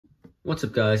What's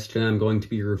up guys, today I'm going to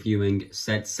be reviewing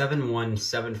set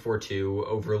 71742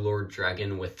 Overlord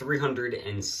Dragon with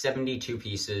 372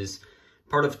 pieces,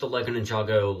 part of the LEGO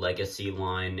Ninjago Legacy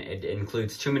line. It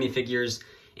includes 2 minifigures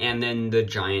and then the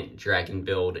giant dragon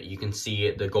build. You can see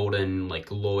the golden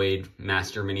Lloyd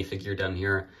master minifigure down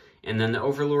here, and then the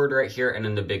Overlord right here, and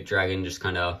then the big dragon just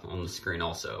kind of on the screen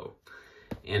also.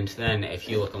 And then if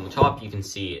you look on the top, you can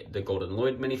see the golden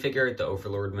Lloyd minifigure, the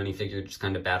Overlord minifigure just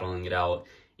kind of battling it out,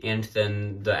 and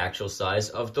then the actual size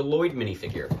of the Lloyd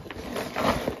minifigure.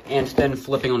 And then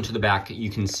flipping onto the back, you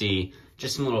can see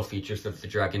just some little features of the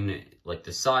dragon, like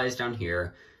the size down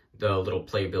here, the little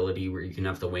playability where you can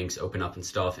have the wings open up and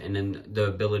stuff, and then the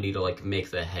ability to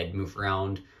make the head move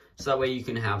around. So that way you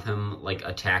can have him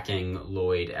attacking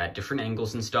Lloyd at different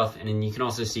angles and stuff. And then you can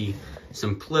also see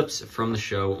some clips from the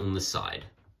show on the side.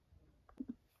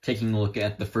 Taking a look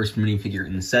at the first minifigure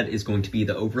in the set is going to be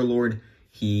the Overlord.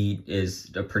 He is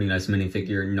a pretty nice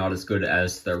minifigure, not as good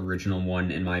as the original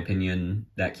one in my opinion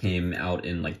that came out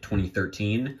in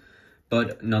 2013.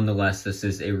 But nonetheless, this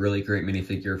is a really great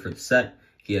minifigure for the set.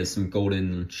 He has some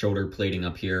golden shoulder plating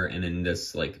up here, and then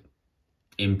this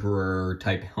emperor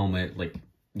type helmet,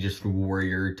 just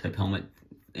warrior type helmet,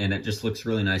 and it just looks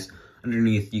really nice.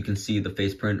 Underneath you can see the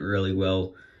face print really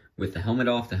well with the helmet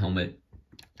off. The helmet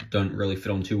doesn't really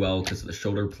fit on too well because of the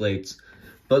shoulder plates,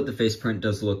 but the face print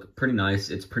does look pretty nice.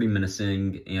 It's pretty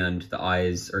menacing, and the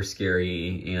eyes are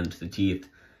scary, and the teeth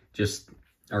just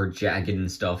are jagged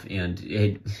and stuff, and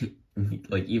it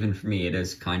even for me it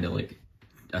is kind of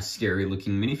a scary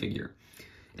looking minifigure.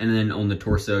 And then on the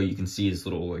torso you can see his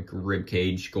little rib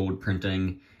cage gold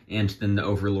printing, and then the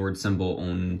Overlord symbol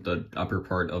on the upper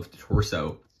part of the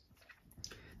torso.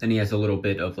 Then he has a little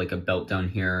bit of a belt down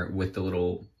here with the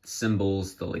little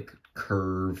symbols, the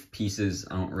curve pieces,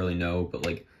 I don't really know, but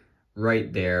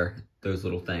right there, those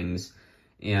little things.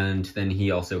 And then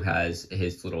he also has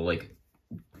his little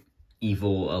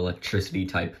evil electricity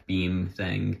type beam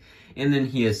thing. And then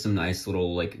he has some nice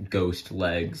little ghost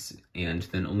legs. And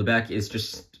then on the back is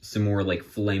just some more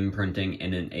flame printing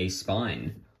and a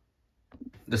spine.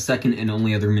 The second and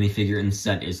only other minifigure in the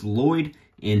set is Lloyd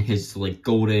in his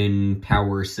golden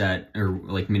power set, or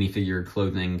minifigure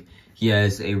clothing. He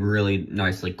has a really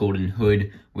nice golden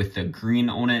hood with the green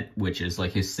on it, which is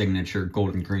his signature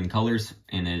golden green colors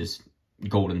in his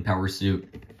golden power suit.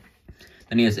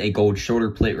 Then he has a gold shoulder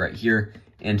plate right here,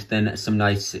 and then some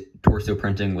nice torso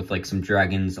printing with some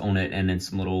dragons on it, and then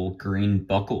some little green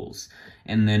buckles.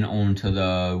 And then onto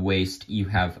the waist you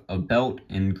have a belt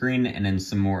in green, and then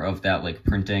some more of that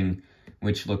printing,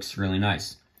 which looks really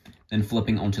nice. Then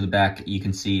flipping onto the back, you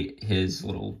can see his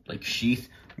little sheath,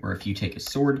 where if you take a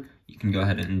sword, you can go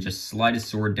ahead and just slide his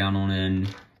sword down on in,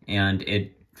 and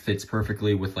it fits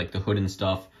perfectly with the hood and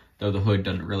stuff, though the hood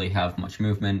doesn't really have much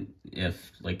movement,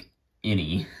 if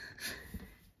any.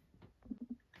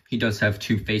 He does have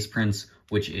 2 face prints,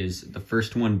 which is the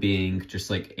first one being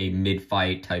just a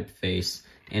mid-fight type face,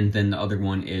 and then the other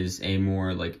one is a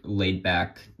more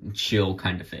laid-back, chill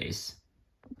kind of face.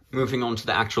 Moving on to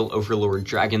the actual Overlord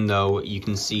dragon though, you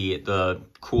can see the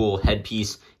cool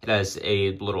headpiece. It has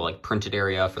a little printed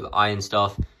area for the eye and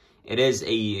stuff. It is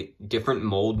a different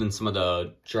mold than some of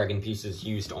the dragon pieces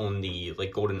used on the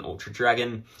Golden Ultra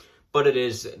Dragon, but it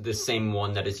is the same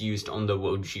one that is used on the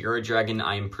Wojira Dragon,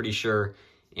 I am pretty sure.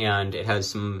 And it has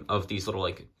some of these little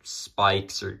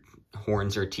spikes or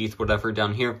horns or teeth, whatever,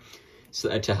 down here,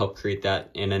 so to help create that.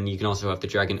 And then you can also have the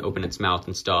dragon open its mouth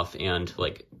and stuff and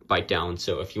bite down.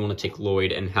 So if you want to take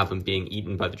Lloyd and have him being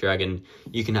eaten by the dragon,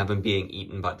 you can have him being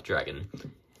eaten by the dragon.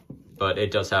 But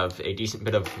it does have a decent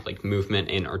bit of movement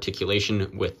and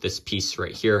articulation with this piece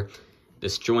right here.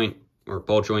 This joint or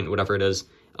ball joint, whatever it is,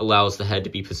 allows the head to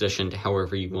be positioned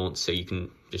however you want, so you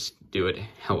can just do it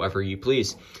however you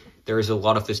please. There is a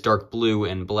lot of this dark blue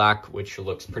and black, which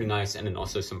looks pretty nice, and then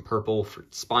also some purple for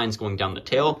spines going down the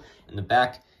tail and the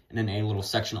back, and then a little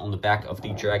section on the back of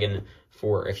the dragon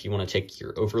for if you want to take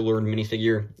your Overlord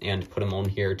minifigure and put him on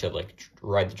here to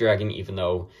ride the dragon, even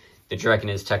though the dragon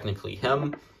is technically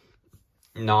him.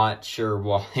 Not sure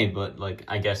why, but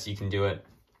I guess you can do it.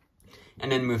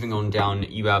 And then moving on down,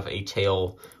 you have a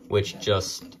tail, which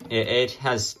it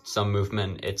has some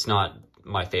movement. It's not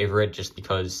my favorite just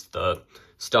because the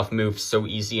stuff moves so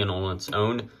easy and on its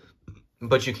own,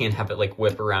 but you can have it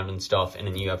whip around and stuff. And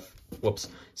then you have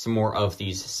some more of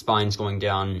these spines going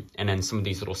down, and then some of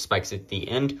these little spikes at the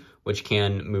end, which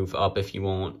can move up if you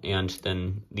want, and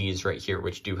then these right here,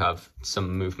 which do have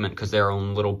some movement because they're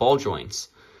on little ball joints.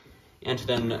 And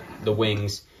then the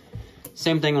wings,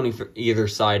 same thing on either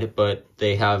side, but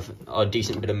they have a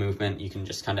decent bit of movement. You can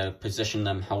just kind of position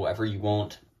them however you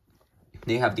want.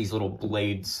 they have these little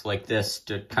blades like this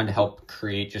to kind of help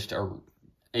create just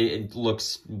it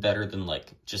looks better than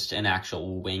like just an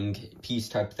actual wing piece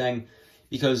type thing,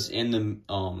 because in the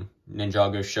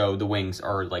Ninjago show the wings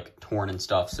are like torn and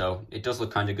stuff, so it does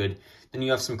look kind of good. Then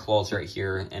you have some claws right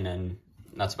here, and then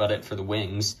that's about it for the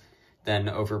wings. Then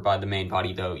over by the main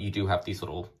body though, you do have these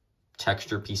little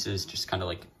texture pieces, just kind of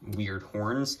like weird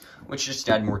horns, which just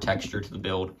add more texture to the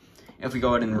build. If we go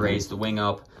ahead and raise the wing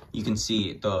up, you can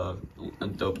see the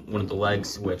one of the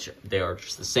legs, which they are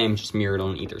just the same, just mirrored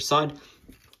on either side.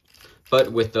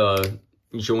 But with the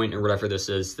joint or whatever this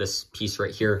is, this piece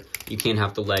right here, you can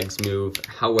have the legs move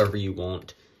however you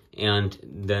want. And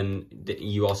then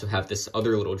you also have this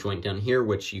other little joint down here,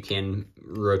 which you can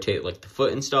rotate like the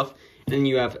foot and stuff. And then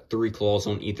you have 3 claws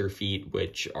on either feet,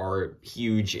 which are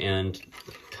huge and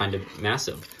kind of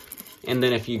massive. And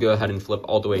then if you go ahead and flip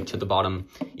all the way to the bottom,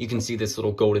 you can see this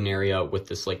little golden area with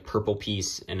this like purple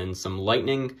piece and then some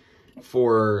lightning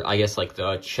for, I guess, like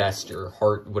the chest or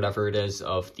heart, whatever it is,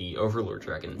 of the Overlord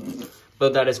dragon.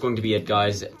 But that is going to be it,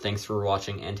 guys. Thanks for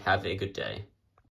watching and have a good day.